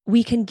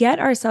we can get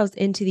ourselves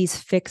into these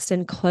fixed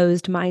and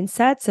closed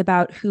mindsets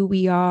about who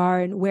we are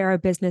and where our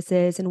business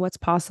is and what's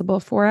possible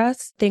for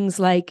us. Things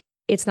like,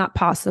 it's not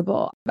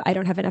possible. I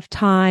don't have enough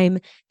time.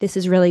 This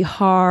is really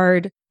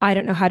hard. I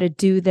don't know how to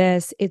do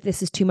this.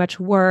 This is too much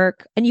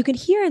work. And you can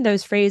hear in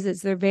those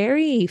phrases, they're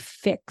very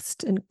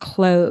fixed and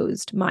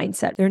closed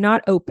mindset. They're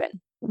not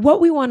open.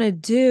 What we want to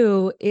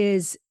do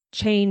is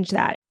change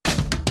that.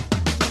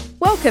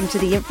 Welcome to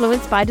the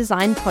Influence by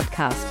Design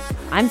podcast.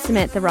 I'm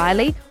Samantha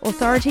Riley,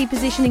 Authority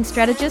Positioning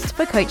Strategist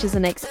for coaches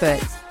and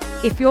experts.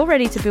 If you're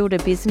ready to build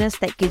a business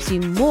that gives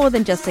you more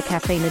than just a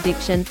caffeine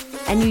addiction,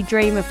 and you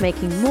dream of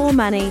making more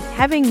money,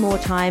 having more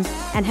time,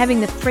 and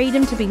having the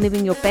freedom to be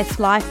living your best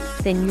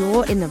life, then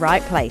you're in the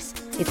right place.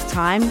 It's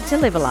time to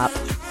level up.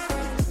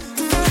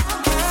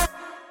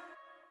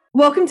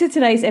 Welcome to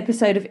today's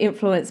episode of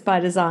Influence by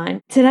Design.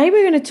 Today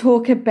we're going to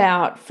talk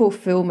about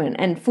fulfillment,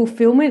 and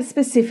fulfillment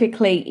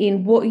specifically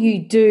in what you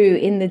do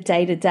in the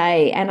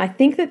day-to-day. And I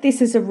think that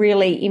this is a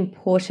really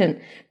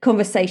important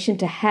conversation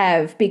to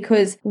have,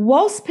 because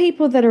whilst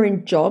people that are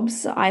in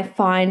jobs, I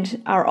find,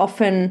 are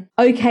often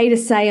okay to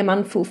say I'm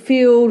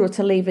unfulfilled or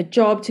to leave a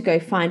job to go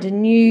find a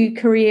new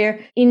career,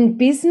 in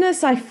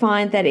business I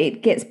find that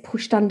it gets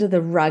pushed under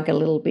the rug a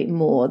little bit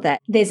more, that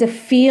there's a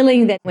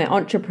feeling that we're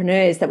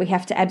entrepreneurs, that we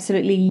have to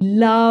absolutely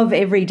love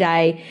every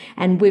day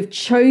and we've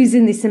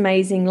chosen this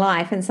amazing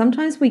life, and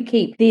sometimes we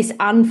keep this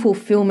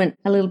unfulfillment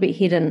a little bit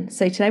hidden.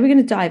 So today we're going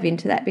to dive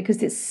into that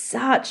because it's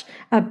such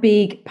a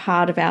big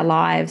part of our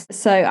lives.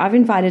 So I've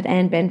invited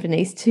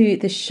Benveniste to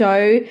the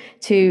show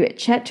to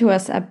chat to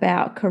us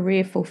about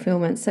career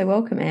fulfillment. So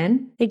welcome,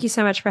 Anne. Thank you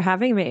so much for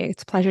having me.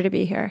 It's a pleasure to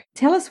be here.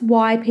 Tell us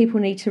why people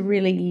need to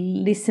really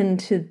listen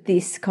to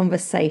this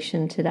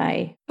conversation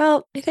today.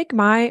 Well, I think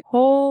my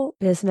whole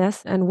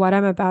business and what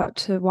I'm about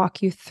to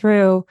walk you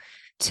through,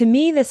 to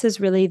me, this is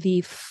really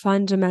the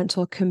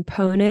fundamental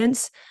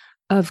components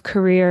of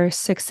career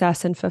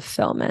success and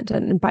fulfillment.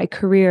 And by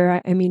career,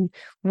 I mean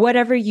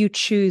whatever you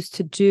choose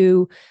to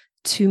do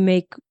to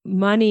make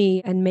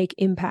money and make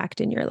impact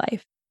in your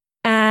life.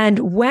 And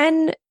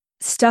when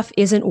stuff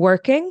isn't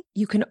working,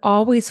 you can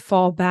always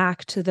fall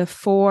back to the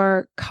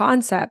 4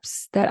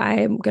 concepts that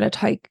I'm going to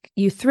take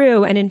you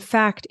through. And in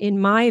fact, in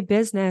my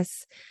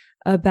business,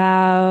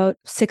 about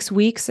 6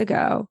 weeks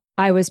ago,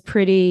 I was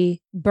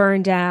pretty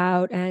burned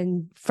out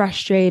and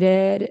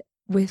frustrated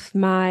with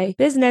my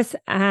business.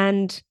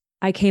 And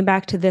I came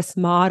back to this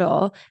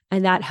model,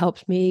 and that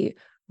helped me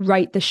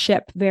right the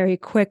ship very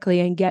quickly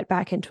and get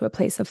back into a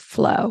place of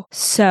flow.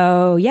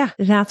 So yeah,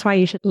 that's why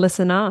you should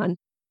listen on.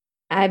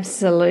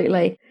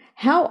 Absolutely.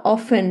 How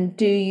often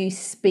do you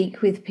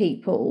speak with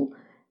people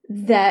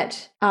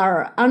that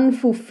are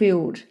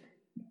unfulfilled,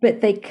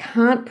 but they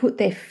can't put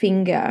their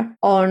finger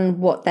on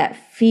what that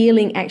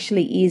feeling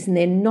actually is, and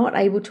they're not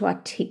able to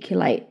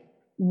articulate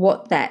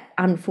what that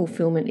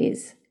unfulfillment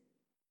is?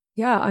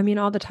 Yeah, I mean,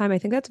 all the time. I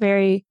think that's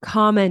very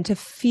common to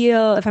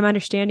feel, if I'm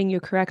understanding you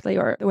correctly,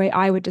 or the way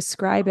I would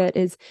describe it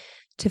is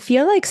to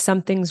feel like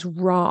something's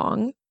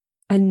wrong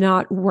and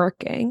not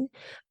working,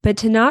 but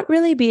to not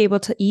really be able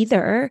to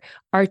either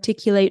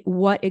articulate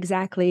what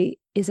exactly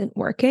isn't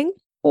working,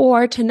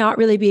 or to not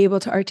really be able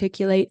to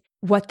articulate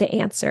what the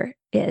answer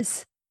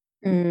is.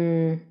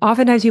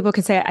 Oftentimes people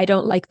can say, I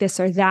don't like this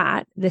or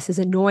that. This is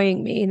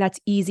annoying me. And that's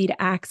easy to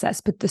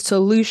access. But the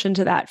solution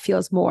to that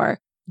feels more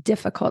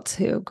difficult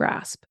to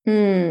grasp.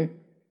 And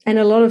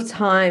a lot of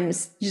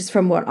times, just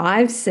from what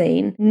I've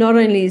seen, not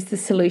only is the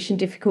solution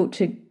difficult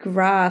to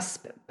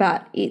grasp,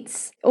 but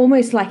it's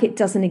almost like it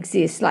doesn't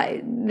exist.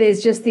 Like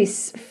there's just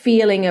this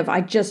feeling of,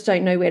 I just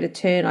don't know where to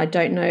turn. I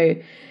don't know,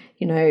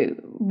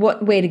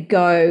 where to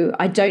go.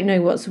 I don't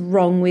know what's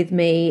wrong with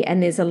me.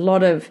 And there's a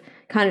lot of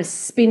kind of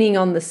spinning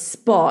on the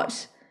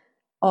spot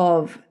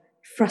of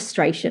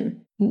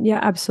frustration. Yeah,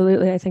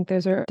 absolutely. I think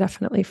those are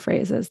definitely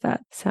phrases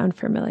that sound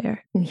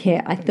familiar.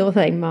 Yeah, I thought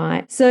they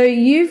might. So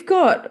you've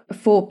got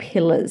 4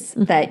 pillars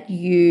that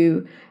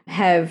you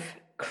have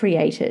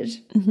created.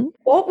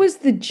 What was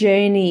the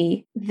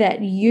journey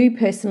that you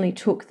personally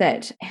took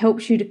that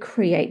helps you to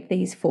create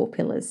these 4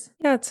 pillars?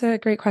 Yeah, it's a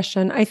great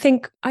question. I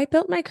think I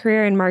built my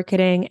career in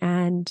marketing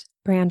and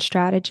brand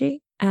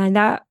strategy. And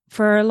that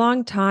for a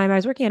long time, I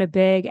was working at a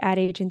big ad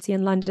agency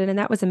in London, and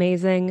that was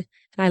amazing.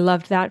 And I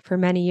loved that for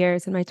many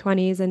years in my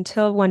 20s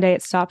until one day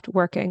it stopped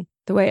working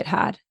the way it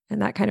had. And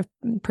that kind of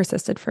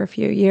persisted for a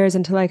few years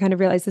until I kind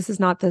of realized this is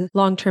not the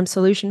long-term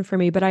solution for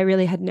me, but I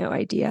really had no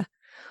idea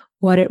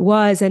what it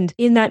was. And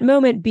in that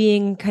moment,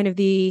 being kind of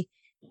the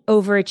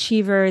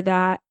overachiever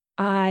that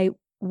I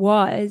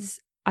was,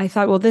 I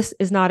thought, well, this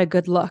is not a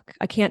good look.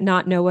 I can't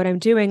not know what I'm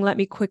doing. Let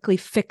me quickly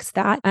fix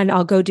that and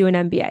I'll go do an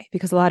MBA,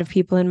 because a lot of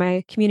people in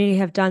my community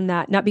have done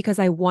that, not because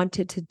I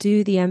wanted to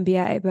do the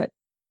MBA, but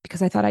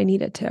because I thought I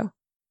needed to.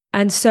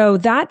 And so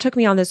that took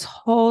me on this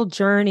whole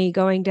journey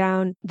going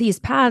down these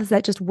paths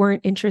that just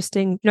weren't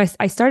interesting.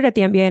 I started at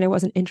the MBA and I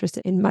wasn't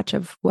interested in much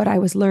of what I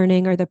was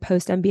learning or the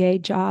post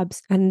MBA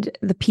jobs. And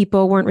the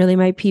people weren't really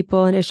my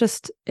people. And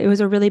it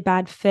was a really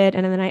bad fit.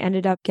 And then I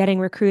ended up getting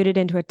recruited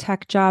into a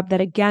tech job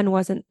that again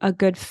wasn't a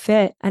good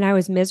fit. And I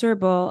was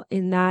miserable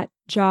in that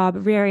job,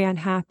 very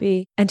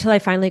unhappy until I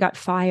finally got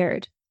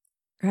fired.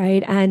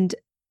 Right. And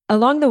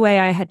along the way,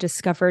 I had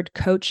discovered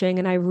coaching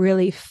and I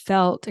really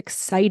felt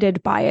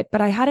excited by it, but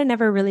I hadn't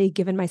ever really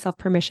given myself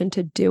permission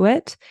to do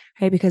it,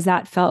 right? Because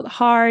that felt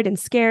hard and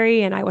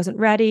scary and I wasn't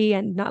ready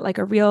and not like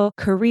a real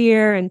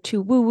career and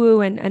too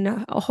woo-woo and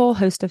a whole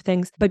host of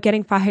things. But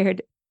getting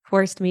fired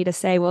forced me to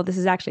say, well, this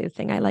is actually the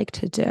thing I like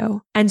to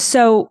do. And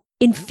so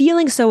in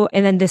feeling so,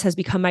 and then this has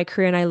become my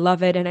career and I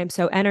love it and I'm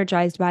so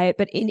energized by it.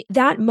 But in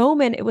that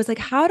moment, it was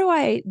like,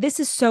 this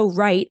is so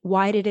right.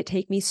 Why did it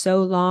take me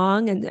so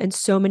long and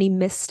so many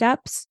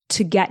missteps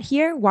to get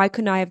here? Why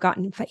couldn't I have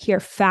gotten here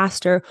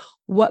faster?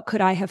 What could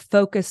I have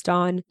focused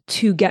on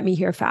to get me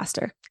here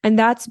faster? And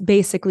that's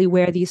basically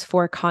where these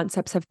 4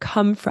 concepts have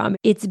come from.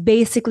 It's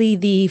basically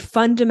the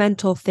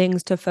fundamental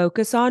things to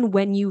focus on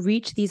when you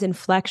reach these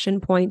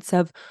inflection points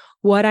of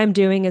what I'm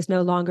doing is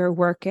no longer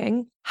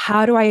working.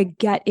 How do I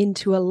get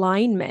into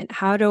alignment?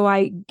 How do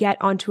I get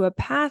onto a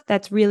path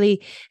that's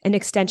really an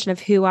extension of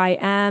who I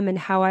am and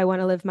how I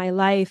want to live my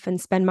life and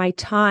spend my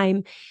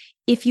time?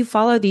 If you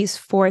follow these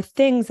 4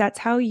 things, that's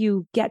how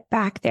you get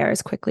back there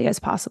as quickly as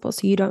possible.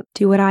 So you don't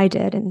do what I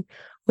did and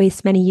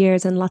waste many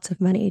years and lots of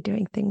money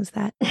doing things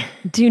that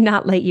do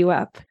not light you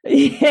up.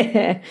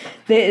 Yeah,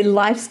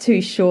 life's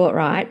too short,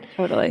 right?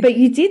 Totally. But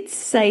you did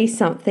say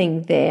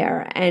something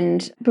there.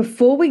 And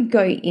before we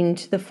go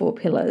into the 4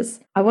 pillars,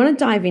 I want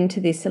to dive into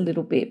this a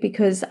little bit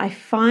because I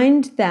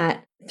find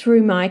that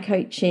through my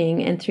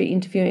coaching and through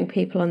interviewing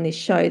people on this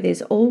show,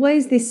 there's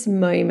always this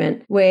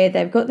moment where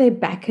they've got their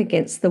back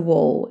against the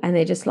wall and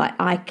they're just like,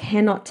 I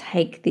cannot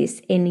take this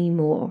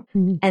anymore.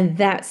 Mm-hmm. And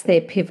that's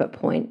their pivot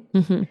point.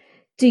 Mm-hmm.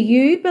 Do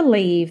you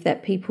believe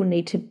that people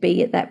need to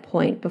be at that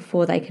point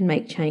before they can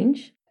make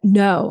change?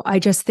 No, I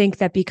just think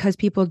that because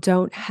people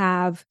don't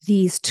have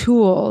these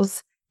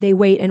tools, they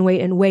wait and wait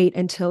and wait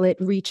until it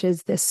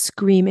reaches this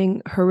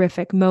screaming,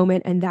 horrific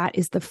moment. And that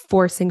is the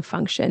forcing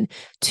function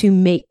to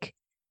make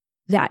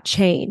that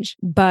change.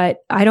 But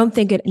I don't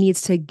think it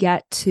needs to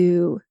get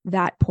to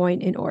that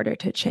point in order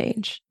to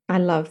change. I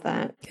love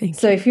that.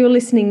 So if you're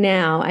listening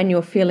now and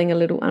you're feeling a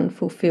little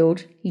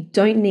unfulfilled, you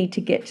don't need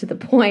to get to the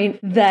point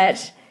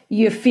that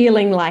you're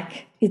feeling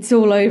like it's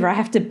all over, I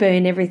have to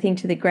burn everything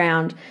to the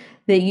ground,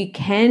 that you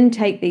can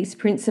take these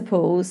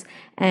principles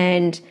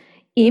and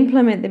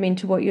implement them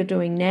into what you're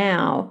doing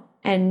now.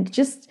 And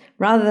just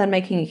rather than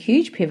making a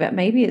huge pivot,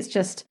 maybe it's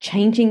just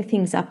changing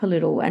things up a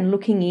little and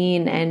looking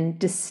in and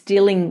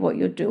distilling what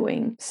you're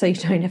doing so you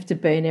don't have to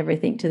burn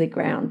everything to the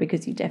ground,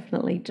 because you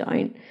definitely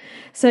don't.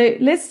 So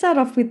let's start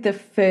off with the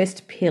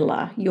first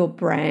pillar, your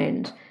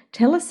brand.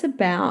 Tell us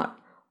about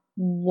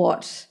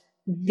what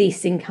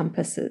this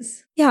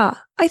encompasses. Yeah,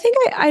 I think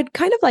I'd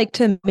kind of like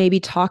to maybe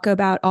talk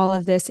about all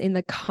of this in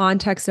the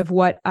context of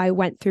what I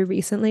went through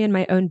recently in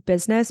my own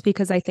business,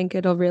 because I think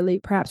it'll really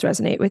perhaps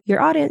resonate with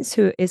your audience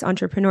who is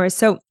entrepreneurs.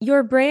 So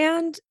your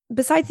brand,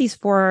 besides these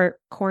 4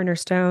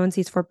 cornerstones,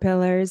 these 4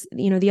 pillars,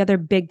 the other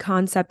big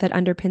concept that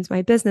underpins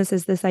my business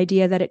is this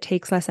idea that it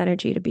takes less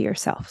energy to be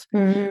yourself.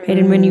 Mm-hmm. Right?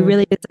 And when you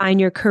really design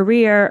your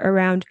career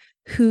around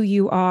who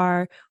you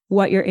are,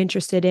 what you're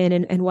interested in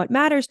and what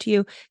matters to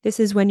you, this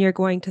is when you're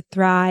going to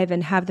thrive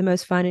and have the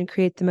most fun and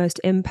create the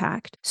most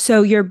impact.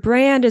 So your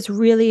brand is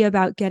really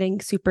about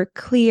getting super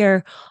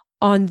clear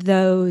on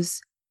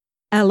those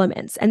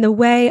elements. And the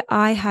way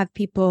I have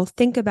people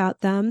think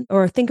about them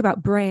or think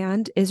about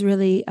brand is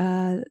really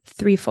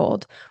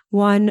threefold.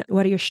 1,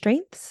 what are your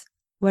strengths?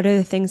 What are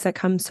the things that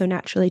come so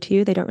naturally to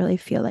you? They don't really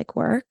feel like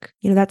work.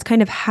 That's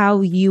kind of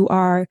how you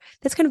are.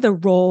 That's kind of the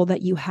role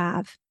that you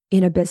have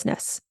in a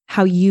business,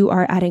 how you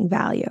are adding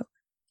value,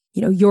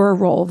 your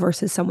role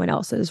versus someone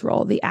else's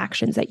role, the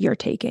actions that you're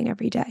taking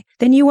every day.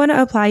 Then you want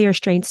to apply your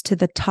strengths to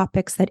the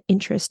topics that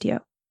interest you,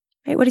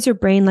 right? What is your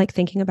brain like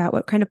thinking about?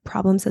 What kind of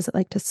problems does it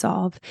like to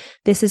solve?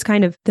 This is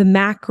kind of the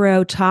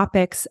macro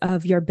topics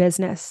of your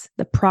business,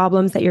 the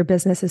problems that your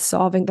business is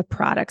solving, the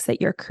products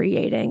that you're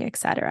creating, et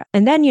cetera.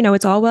 And then,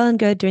 it's all well and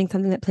good doing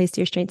something that plays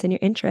to your strengths and your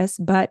interests.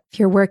 But if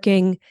you're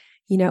working,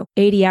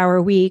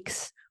 80-hour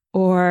weeks,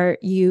 or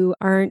you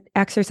aren't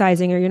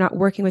exercising, or you're not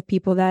working with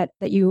people that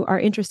you are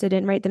interested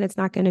in, right, then it's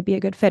not going to be a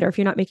good fit. Or if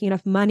you're not making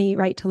enough money,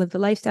 right, to live the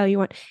lifestyle you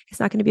want, it's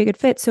not going to be a good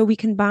fit. So we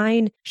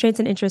combine strengths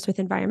and interests with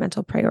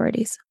environmental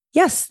priorities.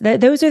 Yes,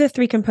 those are the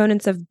 3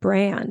 components of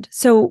brand.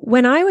 So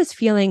when I was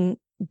feeling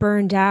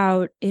burned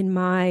out in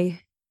my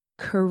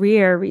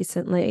career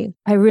recently,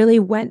 I really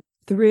went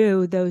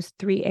through those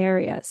 3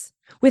 areas.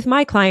 With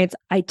my clients,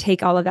 I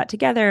take all of that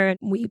together and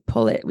we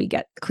pull it, we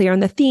get clear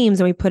on the themes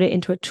and we put it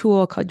into a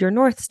tool called your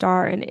North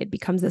Star, and it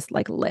becomes this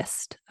like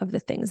list of the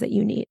things that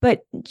you need.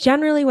 But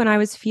generally, when I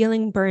was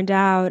feeling burned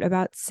out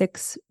about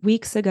 6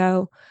 weeks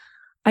ago,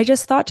 I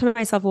just thought to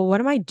myself, well, what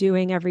am I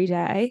doing every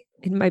day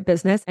in my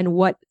business and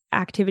what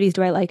activities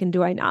do I like and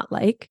do I not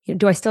like?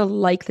 Do I still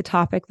like the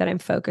topic that I'm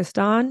focused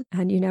on?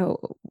 And,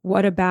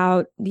 what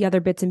about the other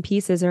bits and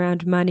pieces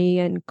around money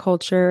and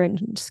culture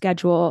and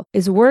schedule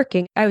is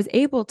working? I was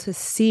able to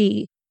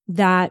see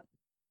that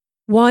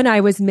one,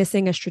 I was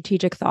missing a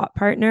strategic thought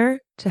partner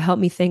to help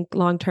me think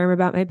long term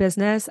about my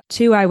business.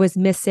 Two, I was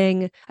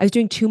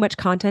doing too much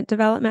content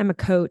development. I'm a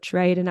coach,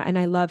 right? And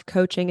I love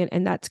coaching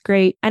and that's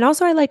great. And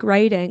also I like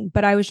writing,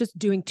 but I was just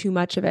doing too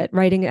much of it.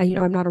 Writing,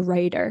 I'm not a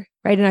writer,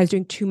 right? And I was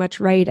doing too much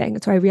writing.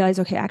 So I realized,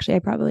 okay, actually, I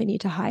probably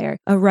need to hire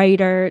a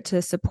writer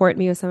to support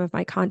me with some of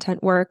my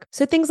content work.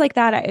 So things like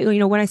that,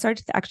 when I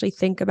started to actually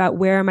think about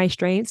where are my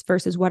strengths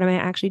versus what am I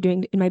actually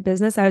doing in my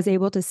business, I was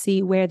able to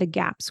see where the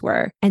gaps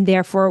were and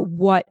therefore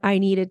what I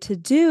needed to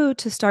do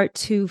to start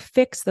to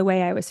fix the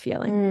way I was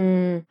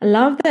feeling. I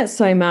love that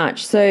so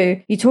much. So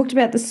you talked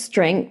about the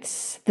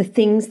strengths, the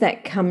things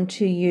that come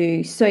to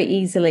you so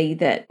easily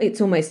that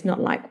it's almost not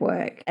like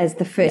work as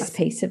the first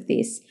piece of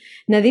this.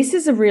 Now, this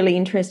is a really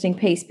interesting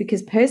piece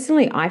because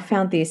personally, I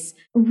found this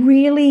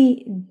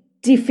really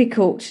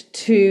difficult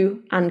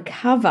to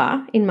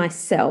uncover in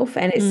myself.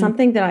 And it's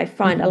something that I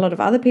find a lot of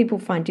other people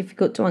find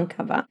difficult to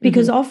uncover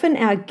because often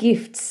our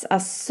gifts are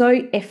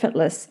so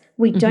effortless,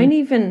 we don't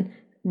even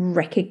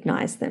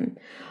recognize them.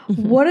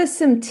 What are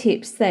some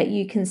tips that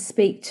you can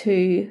speak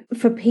to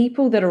for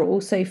people that are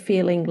also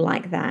feeling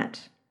like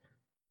that?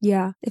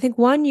 Yeah. I think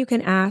one, you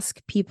can ask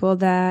people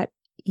that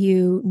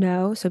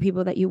so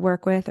people that you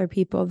work with or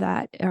people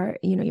that are,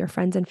 your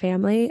friends and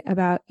family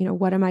about,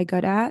 what am I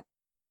good at?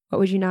 What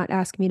would you not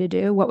ask me to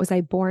do? What was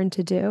I born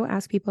to do?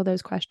 Ask people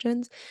those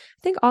questions.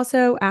 I think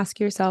also ask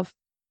yourself,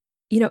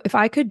 if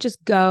I could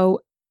just go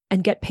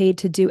and get paid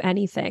to do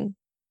anything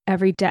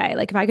every day,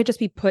 like if I could just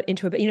be put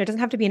into it doesn't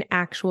have to be an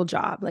actual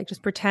job, like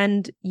just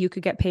pretend you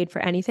could get paid for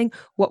anything.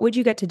 What would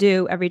you get to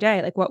do every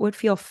day? Like what would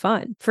feel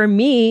fun? For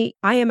me,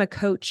 I am a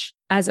coach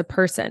as a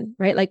person,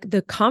 right? Like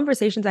the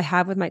conversations I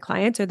have with my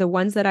clients are the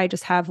ones that I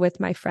just have with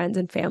my friends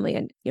and family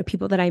and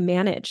people that I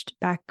managed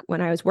back when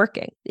I was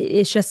working.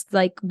 It's just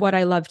like what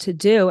I love to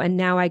do. And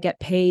now I get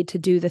paid to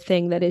do the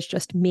thing that is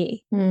just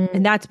me.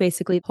 And that's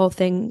basically the whole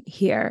thing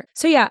here.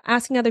 So yeah,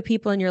 asking other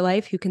people in your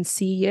life who can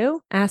see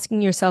you,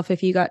 asking yourself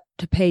if you got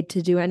to paid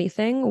to do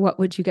anything, what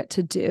would you get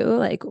to do?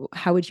 Like,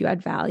 how would you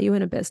add value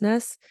in a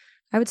business?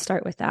 I would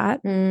start with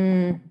that.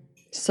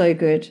 So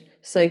good.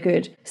 So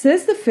good. So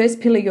that's the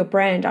first pillar, your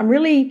brand. I'm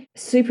really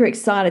super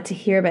excited to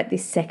hear about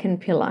this second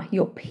pillar,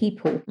 your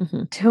people.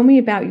 Tell me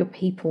about your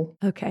people.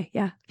 Okay.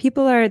 Yeah.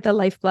 People are the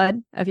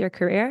lifeblood of your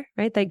career,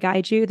 right? They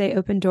guide you, they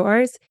open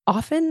doors.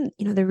 Often,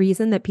 the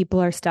reason that people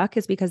are stuck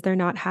is because they're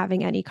not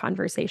having any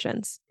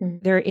conversations.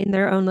 They're in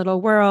their own little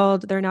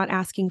world. They're not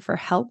asking for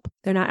help.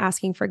 They're not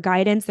asking for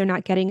guidance. They're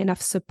not getting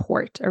enough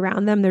support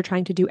around them. They're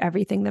trying to do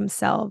everything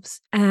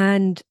themselves.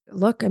 And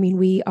look,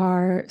 we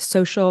are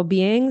social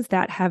beings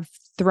that have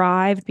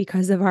thrived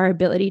because of our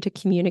ability to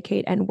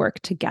communicate and work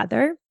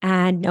together.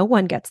 And no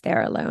one gets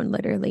there alone,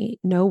 literally.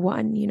 No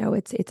one,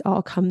 it's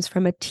all comes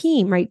from a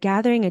team, right?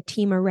 Gathering a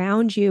team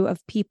around you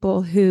of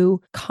people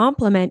who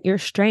complement your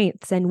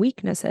strengths and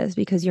weaknesses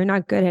because you're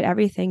not good at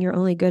everything. You're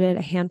only good at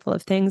a handful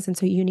of things. And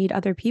so you need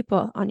other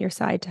people on your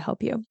side to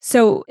help you.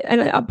 So,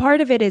 and a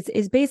part of it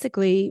is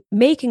basically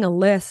making a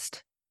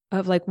list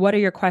of like, what are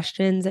your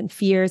questions and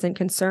fears and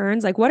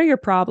concerns? Like, what are your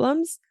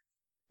problems?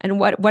 And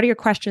what are your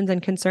questions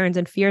and concerns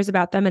and fears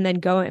about them? And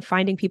then go and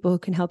finding people who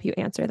can help you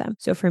answer them.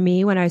 So for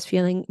me, when I was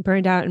feeling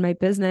burned out in my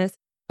business,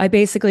 I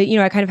basically,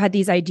 I kind of had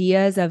these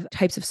ideas of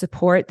types of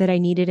support that I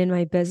needed in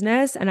my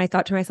business. And I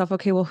thought to myself,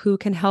 okay, well, who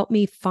can help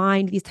me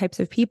find these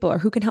types of people or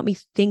who can help me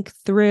think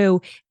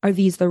through, are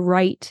these the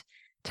right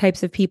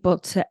types of people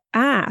to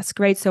ask,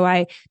 right? So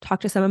I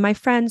talked to some of my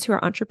friends who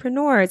are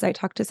entrepreneurs. I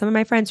talked to some of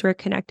my friends who are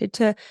connected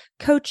to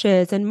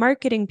coaches and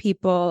marketing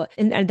people.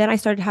 And then I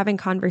started having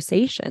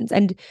conversations.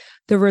 And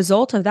the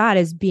result of that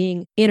is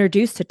being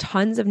introduced to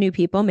tons of new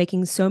people,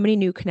 making so many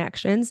new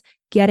connections,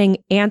 getting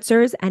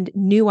answers and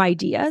new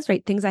ideas,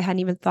 right? Things I hadn't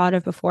even thought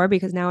of before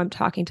because now I'm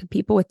talking to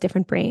people with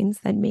different brains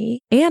than me.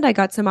 And I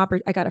got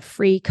I got a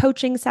free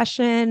coaching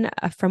session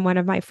from one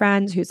of my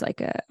friends who's like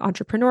an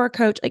entrepreneur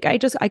coach. Like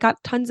I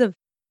got tons of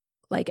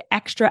like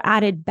extra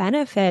added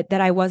benefit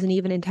that I wasn't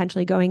even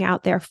intentionally going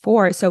out there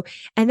for. So,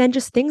 and then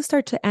just things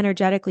start to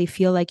energetically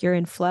feel like you're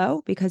in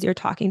flow because you're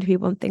talking to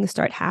people and things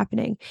start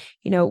happening.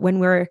 When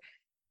we're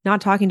not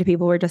talking to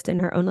people, we're just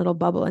in our own little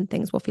bubble and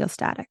things will feel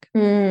static.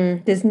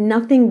 There's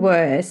nothing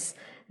worse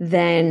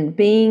than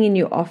being in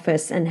your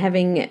office and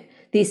having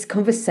this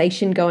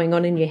conversation going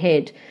on in your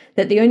head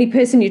that the only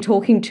person you're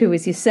talking to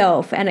is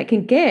yourself, and it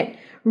can get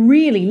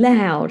really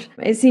loud.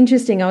 It's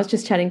interesting. I was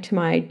just chatting to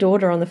my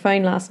daughter on the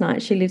phone last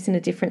night. She lives in a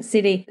different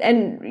city,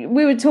 and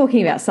we were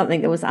talking about something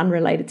that was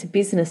unrelated to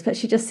business, but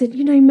she just said,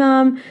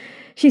 Mum,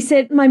 she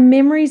said, my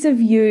memories of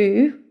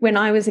you when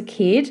I was a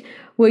kid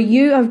were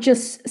you of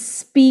just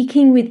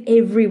speaking with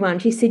everyone?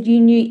 She said you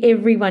knew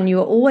everyone. You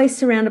were always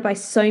surrounded by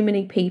so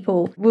many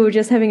people. We were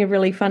just having a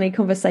really funny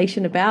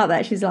conversation about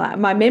that. She's like,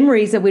 my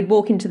memories that we'd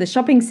walk into the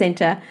shopping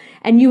centre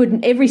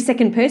and every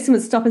second person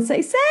would stop and say,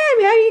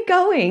 Sam, how are you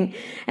going?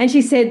 And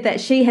she said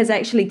that she has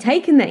actually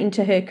taken that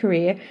into her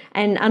career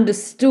and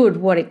understood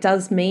what it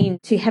does mean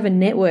to have a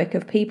network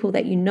of people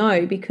that you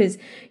know, because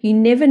you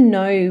never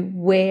know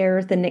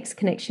where the next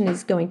connection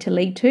is going to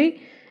lead to.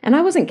 And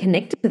I wasn't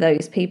connected to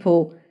those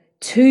people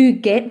to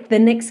get the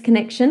next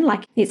connection.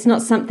 Like, it's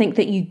not something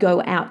that you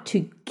go out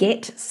to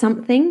get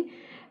something,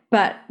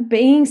 but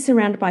being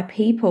surrounded by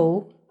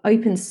people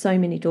opens so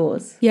many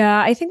doors.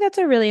 Yeah, I think that's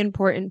a really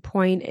important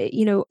point.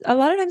 A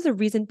lot of times the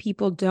reason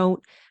people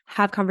don't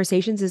have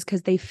conversations is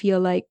because they feel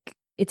like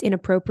it's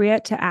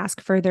inappropriate to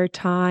ask for their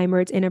time,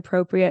 or it's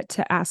inappropriate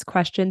to ask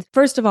questions.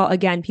 First of all,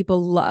 again,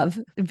 people love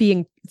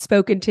being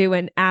spoken to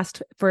and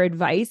asked for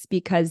advice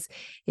because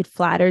it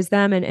flatters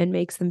them and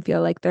makes them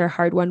feel like their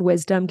hard-won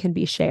wisdom can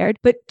be shared.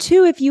 But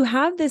two, if you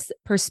have this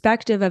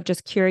perspective of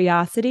just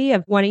curiosity,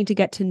 of wanting to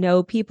get to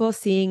know people,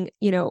 seeing,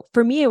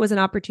 for me, it was an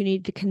opportunity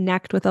to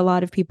connect with a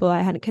lot of people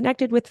I hadn't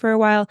connected with for a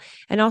while,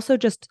 and also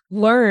just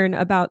learn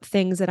about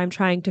things that I'm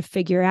trying to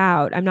figure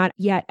out. I'm not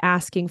yet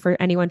asking for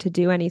anyone to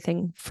do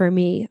anything for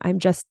me. I'm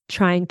just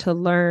trying to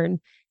learn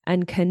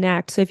and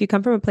connect. So if you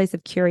come from a place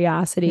of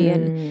curiosity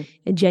and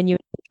genuine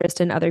interest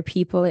in other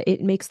people,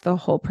 it makes the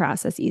whole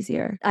process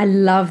easier. I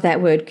love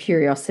that word,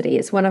 curiosity.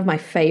 It's one of my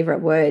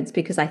favorite words,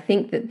 because I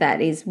think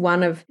that is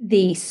one of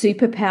the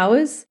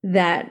superpowers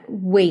that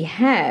we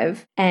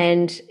have.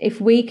 And if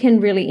we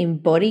can really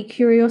embody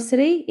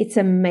curiosity, it's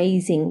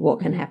amazing what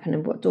can happen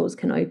and what doors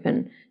can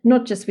open,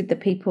 not just with the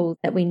people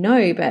that we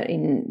know, but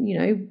in,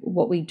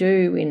 what we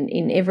do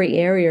in every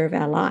area of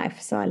our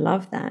life. So I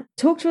love that.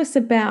 Talk to us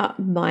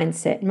about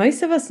mindset.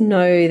 Most of us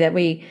know that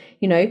we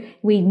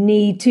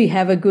need to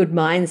have a good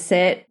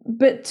mindset,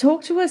 but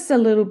talk to us a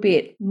little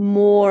bit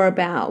more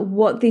about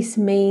what this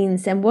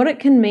means and what it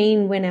can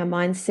mean when our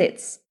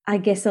mindset's, I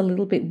guess, a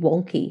little bit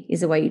wonky,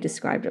 is the way you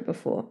described it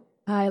before.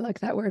 I like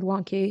that word,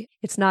 wonky.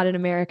 It's not an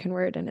American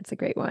word, and it's a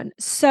great one.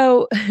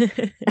 So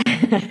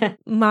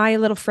my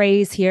little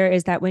phrase here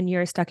is that when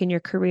you're stuck in your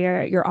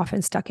career, you're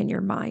often stuck in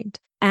your mind.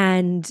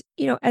 And,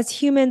 as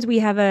humans, we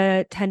have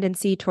a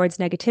tendency towards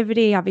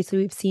negativity. Obviously,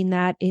 we've seen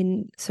that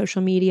in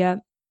social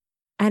media,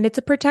 and it's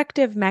a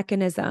protective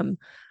mechanism.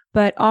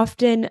 But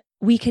often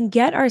we can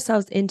get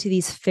ourselves into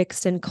these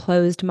fixed and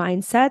closed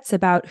mindsets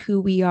about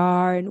who we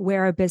are and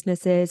where our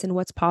business is and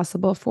what's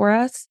possible for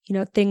us.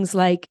 Things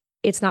like,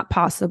 it's not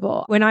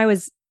possible. When I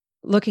was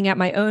looking at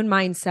my own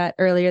mindset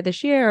earlier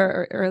this year,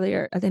 or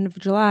earlier at the end of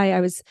July,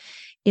 I was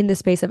in the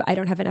space of, I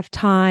don't have enough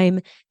time.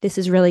 This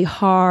is really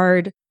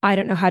hard. I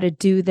don't know how to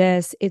do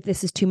this.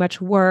 This is too much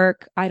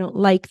work. I don't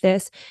like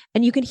this.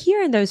 And you can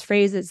hear in those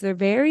phrases, they're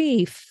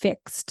very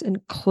fixed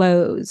and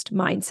closed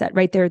mindset,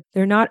 right?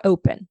 They're not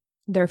open.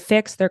 They're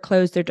fixed, they're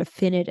closed, they're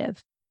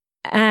definitive.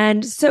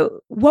 And so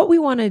what we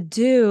want to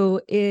do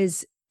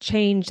is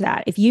change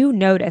that. If you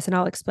notice, and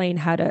I'll explain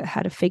how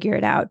to figure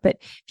it out, but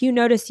if you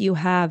notice you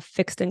have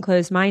fixed and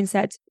closed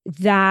mindsets,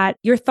 that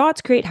your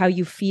thoughts create how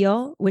you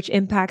feel, which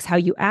impacts how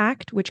you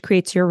act, which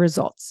creates your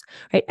results,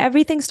 right?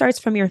 Everything starts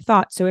from your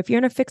thoughts. So if you're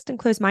in a fixed and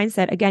closed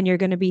mindset, again, you're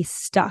going to be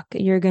stuck,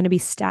 you're going to be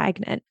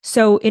stagnant.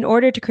 So in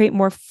order to create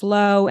more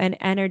flow and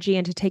energy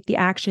and to take the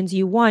actions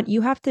you want,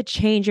 you have to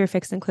change your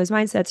fixed and closed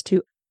mindsets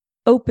to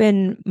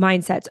open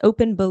mindsets,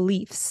 open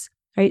beliefs,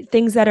 right?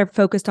 Things that are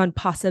focused on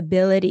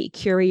possibility,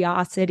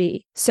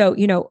 curiosity. So,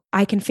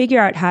 I can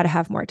figure out how to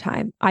have more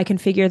time. I can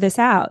figure this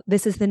out.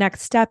 This is the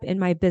next step in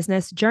my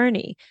business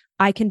journey.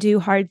 I can do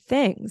hard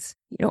things.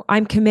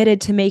 I'm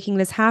committed to making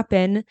this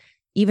happen,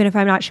 even if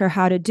I'm not sure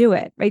how to do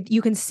it, right?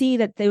 You can see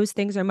that those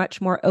things are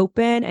much more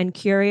open and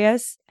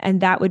curious.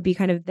 And that would be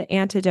kind of the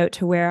antidote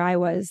to where I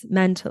was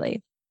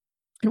mentally.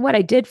 And what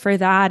I did for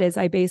that is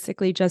I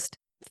basically just,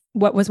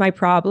 what was my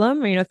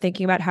problem,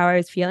 thinking about how I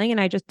was feeling.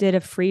 And I just did a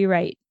free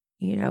write,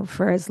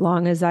 for as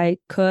long as I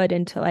could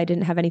until I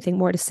didn't have anything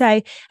more to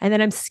say. And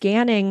then I'm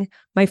scanning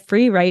my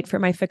free write for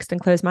my fixed and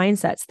closed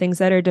mindsets, things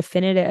that are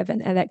definitive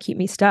and that keep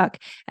me stuck.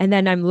 And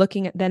then I'm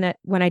looking at,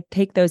 when I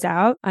take those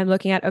out, I'm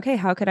looking at, okay,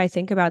 how could I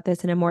think about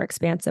this in a more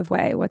expansive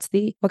way? What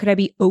could I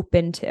be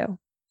open to?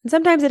 And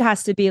sometimes it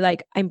has to be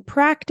like, I'm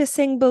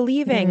practicing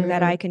believing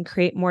that I can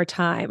create more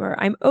time, or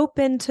I'm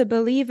open to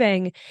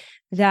believing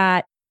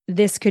that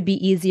this could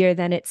be easier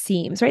than it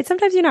seems, right?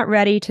 Sometimes you're not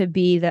ready to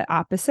be the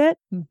opposite,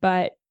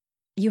 but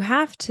you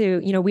have to,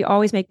 we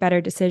always make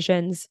better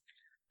decisions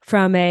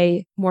from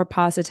a more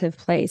positive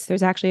place.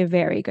 There's actually a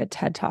very good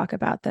TED Talk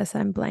about this.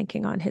 I'm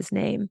blanking on his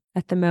name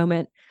at the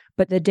moment,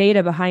 but the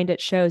data behind it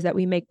shows that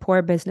we make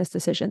poor business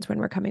decisions when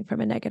we're coming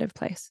from a negative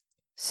place.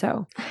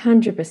 So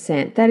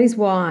 100%. That is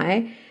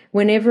why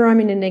whenever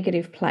I'm in a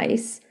negative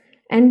place,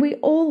 and we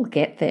all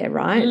get there,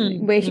 right?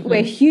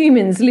 We're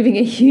humans living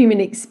a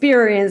human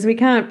experience. We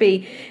can't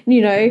be,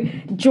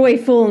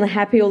 joyful and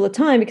happy all the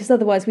time, because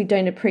otherwise we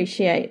don't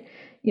appreciate,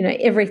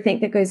 everything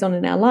that goes on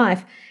in our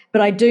life.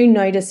 But I do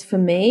notice for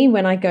me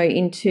when I go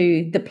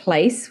into the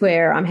place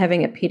where I'm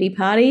having a pity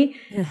party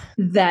Yeah.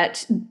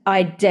 that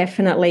I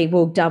definitely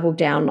will double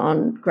down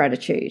on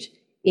gratitude.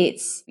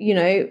 It's,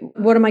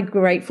 what am I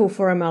grateful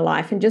for in my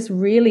life, and just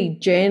really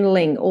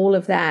journaling all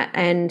of that.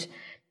 And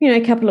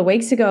a couple of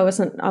weeks ago,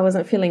 I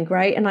wasn't feeling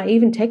great, and I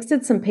even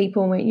texted some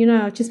people and went,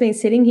 I've just been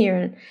sitting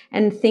here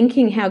and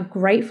thinking how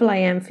grateful I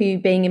am for you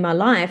being in my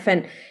life.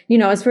 And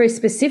I was very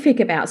specific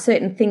about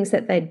certain things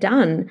that they'd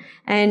done,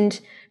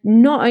 and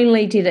not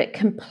only did it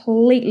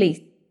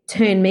completely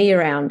turn me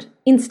around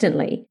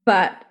instantly,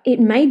 but it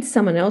made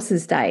someone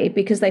else's day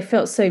because they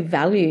felt so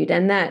valued,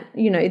 and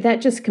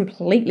that just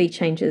completely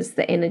changes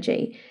the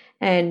energy.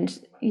 And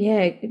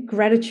yeah,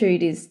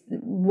 gratitude is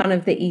one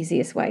of the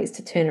easiest ways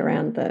to turn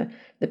around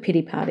the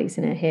pity parties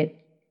in our head.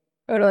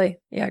 Totally.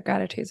 Yeah,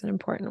 gratitude is an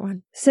important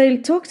one. So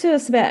talk to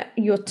us about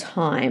your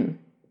time.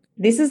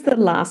 This is the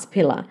last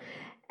pillar.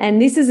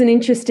 And this is an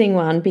interesting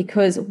one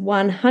because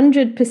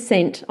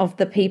 100% of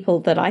the people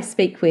that I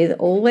speak with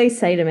always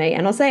say to me,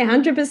 and I'll say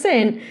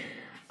 100%,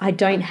 I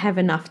don't have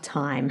enough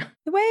time.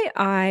 The way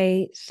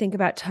I think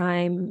about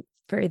time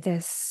for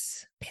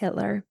this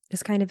pillar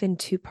is kind of in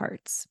two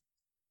parts.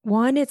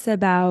 One, it's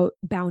about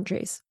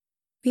boundaries.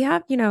 We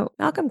have,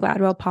 Malcolm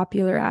Gladwell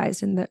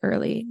popularized in the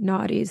early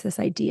noughties this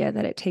idea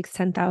that it takes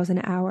 10,000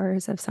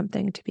 hours of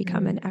something to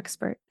become an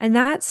expert. And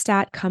that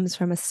stat comes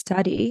from a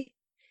study,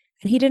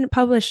 and he didn't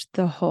publish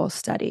the whole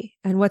study.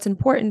 And what's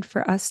important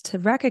for us to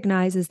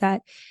recognize is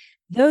that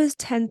those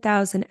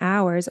 10,000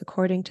 hours,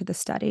 according to the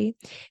study,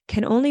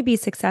 can only be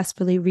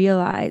successfully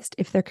realized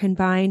if they're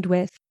combined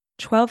with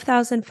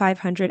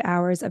 12,500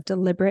 hours of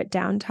deliberate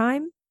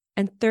downtime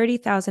and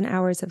 30,000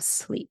 hours of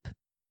sleep.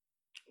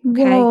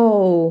 Okay.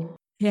 Whoa.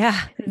 Yeah.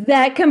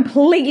 That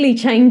completely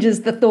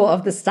changes the thought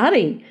of the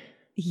study.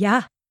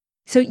 Yeah.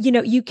 So,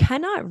 you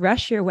cannot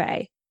rush your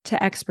way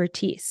to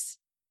expertise.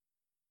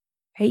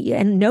 Right?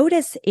 And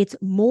notice it's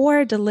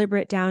more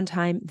deliberate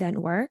downtime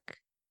than work,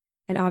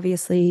 and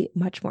obviously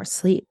much more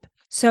sleep.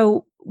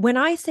 So when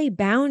I say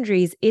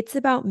boundaries, it's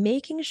about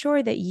making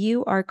sure that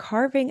you are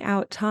carving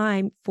out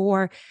time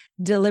for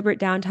deliberate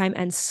downtime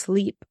and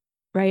sleep,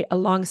 right,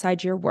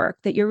 alongside your work,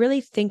 that you're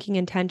really thinking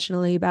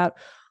intentionally about,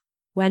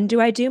 when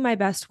do I do my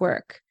best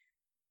work?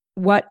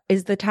 What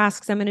is the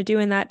tasks I'm going to do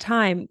in that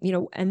time?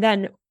 And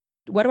then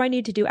what do I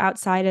need to do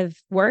outside of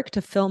work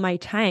to fill my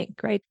tank,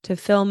 right? To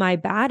fill my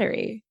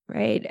battery,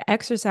 right?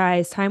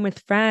 Exercise, time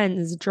with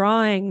friends,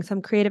 drawing,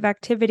 some creative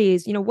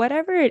activities,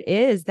 whatever it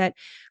is that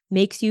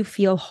makes you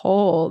feel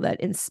whole, that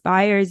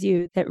inspires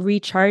you, that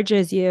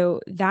recharges you.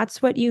 That's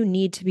what you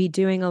need to be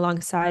doing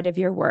alongside of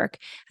your work.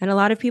 And a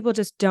lot of people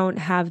just don't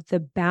have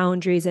the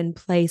boundaries in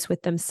place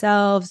with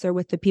themselves or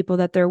with the people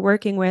that they're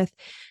working with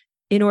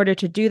in order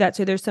to do that.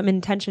 So there's some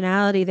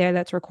intentionality there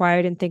that's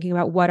required in thinking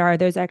about what are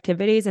those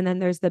activities. And then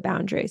there's the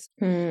boundaries.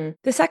 The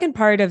second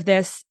part of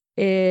this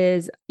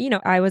is,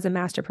 I was a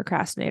master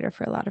procrastinator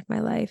for a lot of my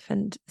life.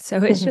 And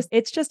so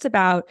it's just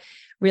about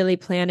really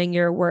planning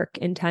your work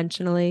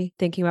intentionally,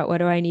 thinking about, what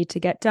do I need to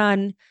get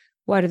done?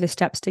 What are the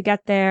steps to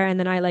get there? And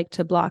then I like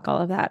to block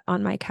all of that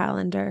on my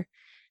calendar.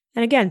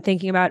 And again,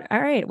 thinking about,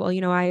 all right, well,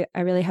 I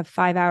really have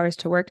 5 hours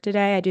to work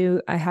today.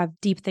 I have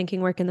deep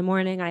thinking work in the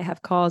morning. I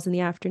have calls in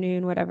the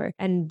afternoon, whatever.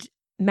 And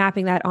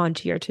mapping that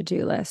onto your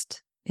to-do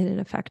list in an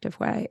effective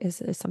way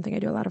is something I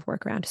do a lot of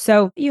work around.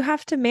 So you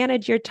have to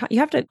manage your time. You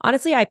have to,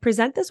 honestly, I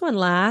present this one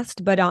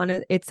last, but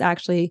it's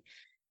actually,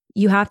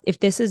 if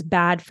this is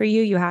bad for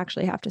you, you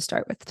actually have to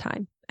start with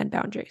time and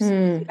boundaries.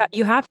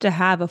 You have to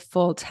have a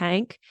full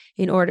tank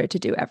in order to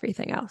do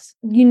everything else.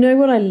 You know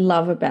what I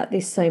love about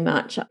this so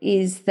much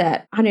is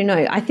that, I don't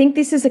know, I think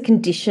this is a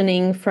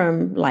conditioning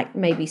from like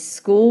maybe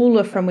school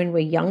or from when we're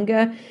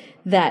younger,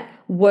 that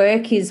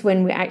work is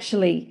when we're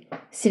actually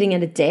sitting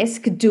at a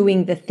desk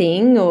doing the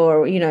thing,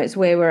 or, it's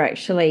where we're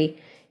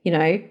actually,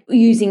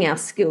 using our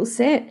skill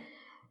set.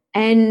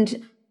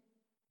 And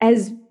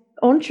as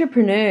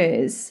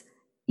entrepreneurs,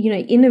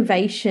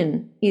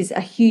 innovation is a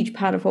huge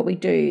part of what we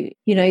do.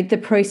 The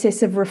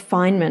process of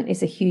refinement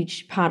is a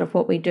huge part of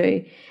what we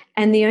do.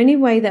 And the only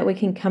way that we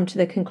can come to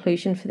the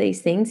conclusion for these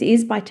things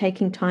is by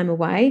taking time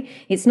away.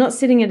 It's not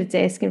sitting at a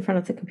desk in front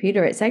of the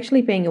computer. It's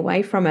actually being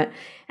away from it.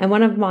 And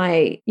one of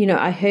my,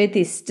 I heard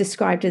this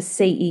described as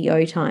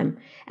CEO time.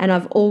 And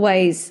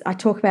I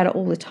talk about it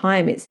all the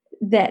time. It's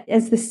that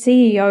as the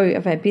CEO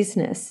of our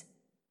business,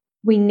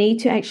 we need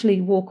to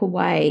actually walk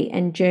away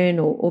and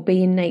journal, or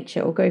be in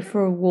nature, or go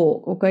for a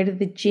walk, or go to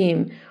the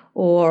gym,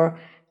 or,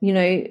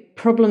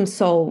 problem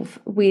solve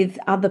with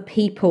other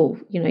people,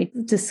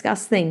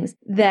 discuss things.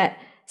 That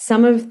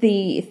some of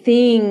the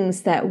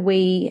things that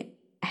we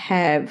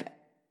have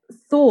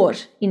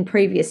thought in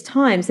previous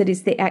times that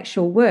is the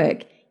actual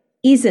work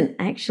isn't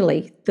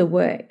actually the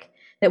work,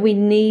 that we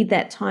need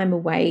that time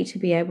away to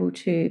be able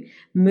to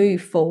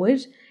move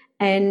forward.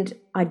 And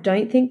I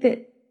don't think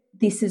that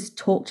this is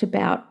talked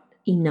about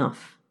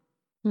enough.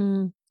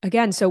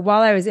 Again, so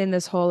while I was in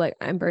this whole, like,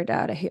 I'm burned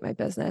out, I hate my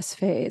business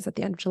phase at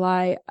the end of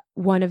July,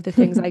 one of the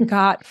things I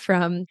got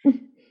from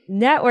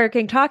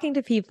networking, talking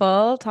to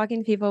people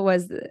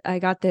was, I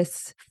got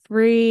this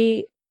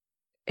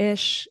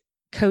free-ish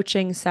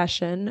coaching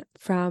session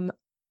from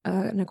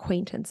an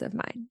acquaintance of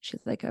mine. She's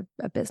like a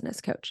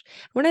business coach.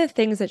 One of the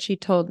things that she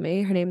told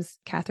me, her name's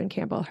Catherine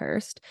Campbell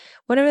Hurst.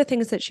 One of the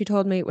things that she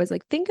told me was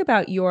like, think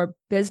about your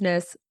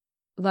business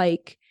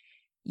like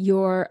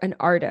you're an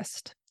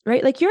artist,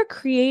 right? Like you're a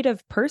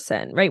creative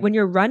person, right? When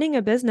you're running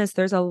a business,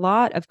 there's a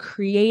lot of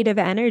creative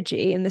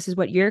energy. And this is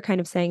what you're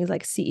kind of saying is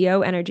like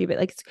CEO energy, but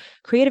like it's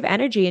creative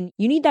energy. And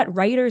you need that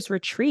writer's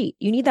retreat.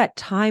 You need that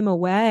time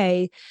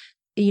away,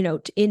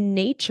 in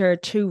nature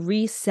to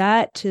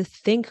reset, to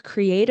think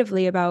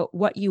creatively about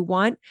what you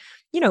want.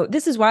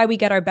 This is why we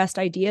get our best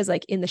ideas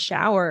like in the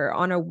shower,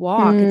 on a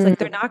walk. It's like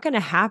they're not going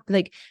to happen.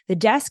 Like the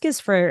desk is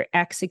for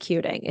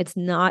executing. It's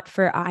not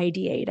for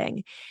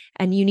ideating.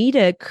 And you need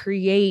to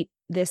create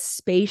this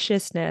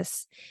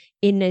spaciousness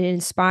in an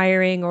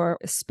inspiring or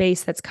a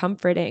space that's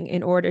comforting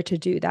in order to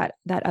do that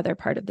other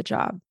part of the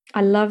job.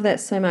 I love that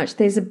so much.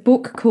 There's a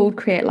book called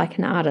Create Like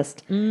an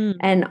Artist.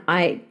 And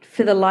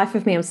for the life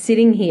of me, I'm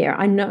sitting here.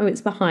 I know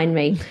it's behind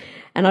me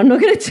and I'm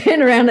not going to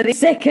turn around at this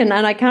second.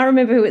 And I can't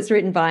remember who it's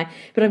written by,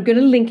 but I'm going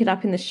to link it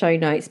up in the show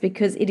notes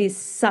because it is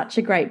such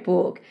a great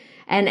book.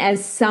 And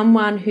as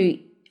someone who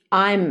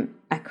I'm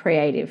a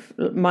creative,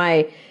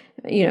 my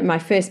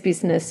first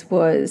business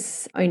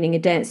was owning a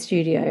dance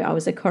studio. I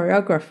was a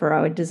choreographer.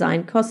 I would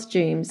design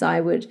costumes.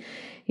 I would,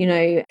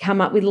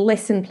 come up with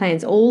lesson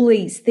plans, all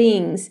these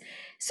things.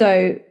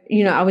 So,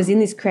 I was in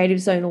this creative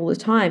zone all the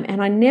time.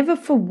 And I never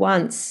for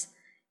once,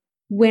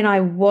 when I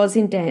was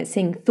in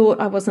dancing,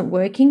 thought I wasn't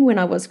working when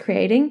I was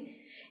creating.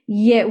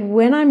 Yet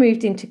when I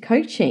moved into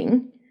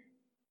coaching,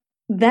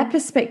 that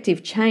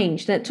perspective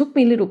changed. And it took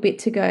me a little bit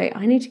to go,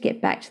 I need to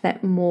get back to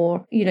that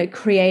more,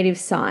 creative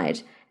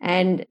side.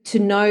 And to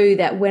know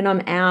that when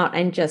I'm out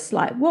and just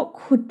like, what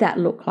could that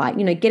look like?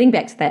 Getting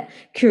back to that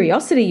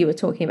curiosity you were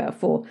talking about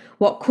before.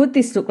 What could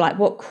this look like?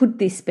 What could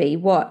this be?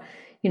 What,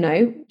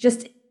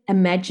 just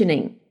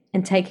imagining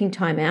and taking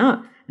time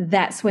out.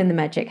 That's when the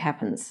magic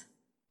happens.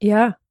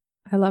 Yeah,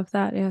 I love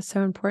that. Yeah,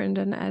 so important.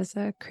 And as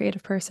a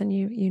creative person,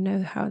 you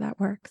know how that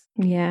works.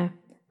 Yeah.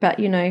 But,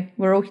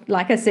 we're all,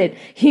 like I said,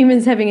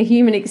 humans having a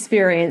human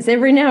experience.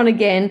 Every now and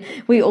again,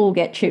 we all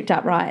get tripped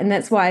up, right? And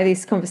that's why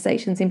this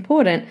conversation is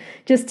important,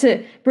 just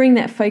to bring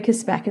that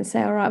focus back and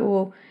say, all right,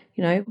 well,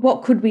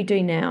 what could we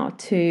do now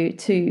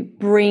to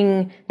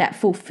bring that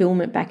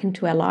fulfillment back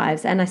into our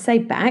lives? And I say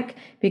back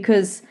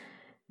because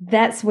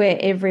that's where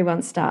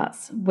everyone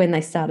starts when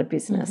they start a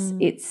business.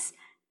 It's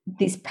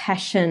this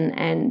passion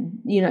and,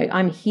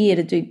 I'm here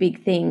to do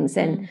big things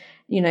and,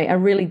 a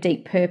really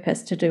deep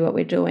purpose to do what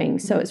we're doing.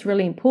 So it's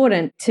really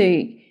important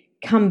to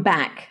come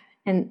back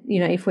and,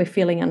 if we're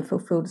feeling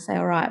unfulfilled, to say,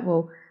 all right,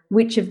 well,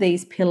 which of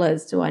these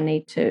pillars do I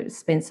need to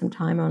spend some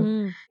time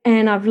on?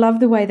 And I've loved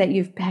the way that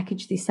you've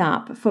packaged this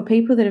up. For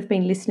people that have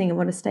been listening and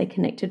want to stay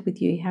connected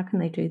with you, how can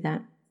they do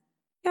that?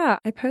 Yeah,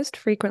 I post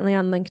frequently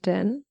on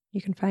LinkedIn.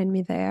 You can find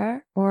me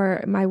there.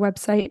 Or my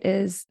website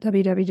is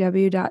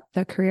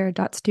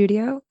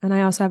www.thecareer.studio. And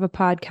I also have a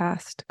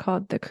podcast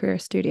called The Career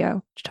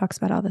Studio, which talks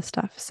about all this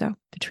stuff. So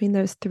between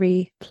those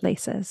three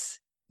places,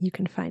 you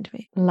can find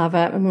me. Love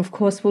it. And of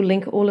course, we'll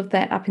link all of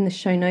that up in the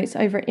show notes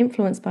over at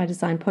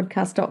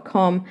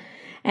influencebydesignpodcast.com.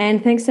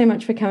 And thanks so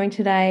much for coming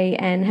today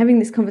and having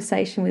this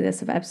conversation with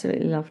us. I've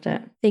absolutely loved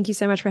it. Thank you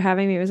so much for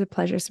having me. It was a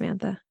pleasure,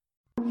 Samantha.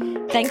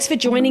 Thanks for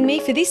joining me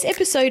for this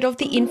episode of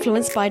the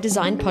Influence by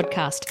Design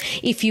podcast.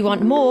 If you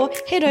want more,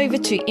 head over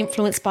to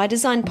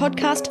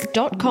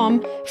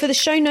influencebydesignpodcast.com for the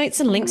show notes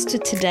and links to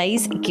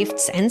today's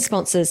gifts and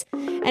sponsors.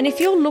 And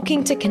if you're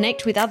looking to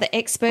connect with other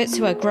experts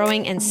who are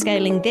growing and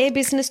scaling their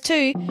business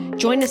too,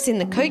 join us in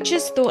the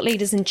Coaches, Thought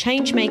Leaders and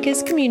Change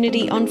Makers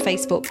community on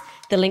Facebook.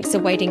 The links are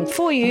waiting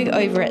for you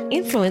over at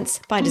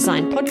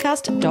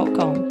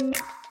influencebydesignpodcast.com.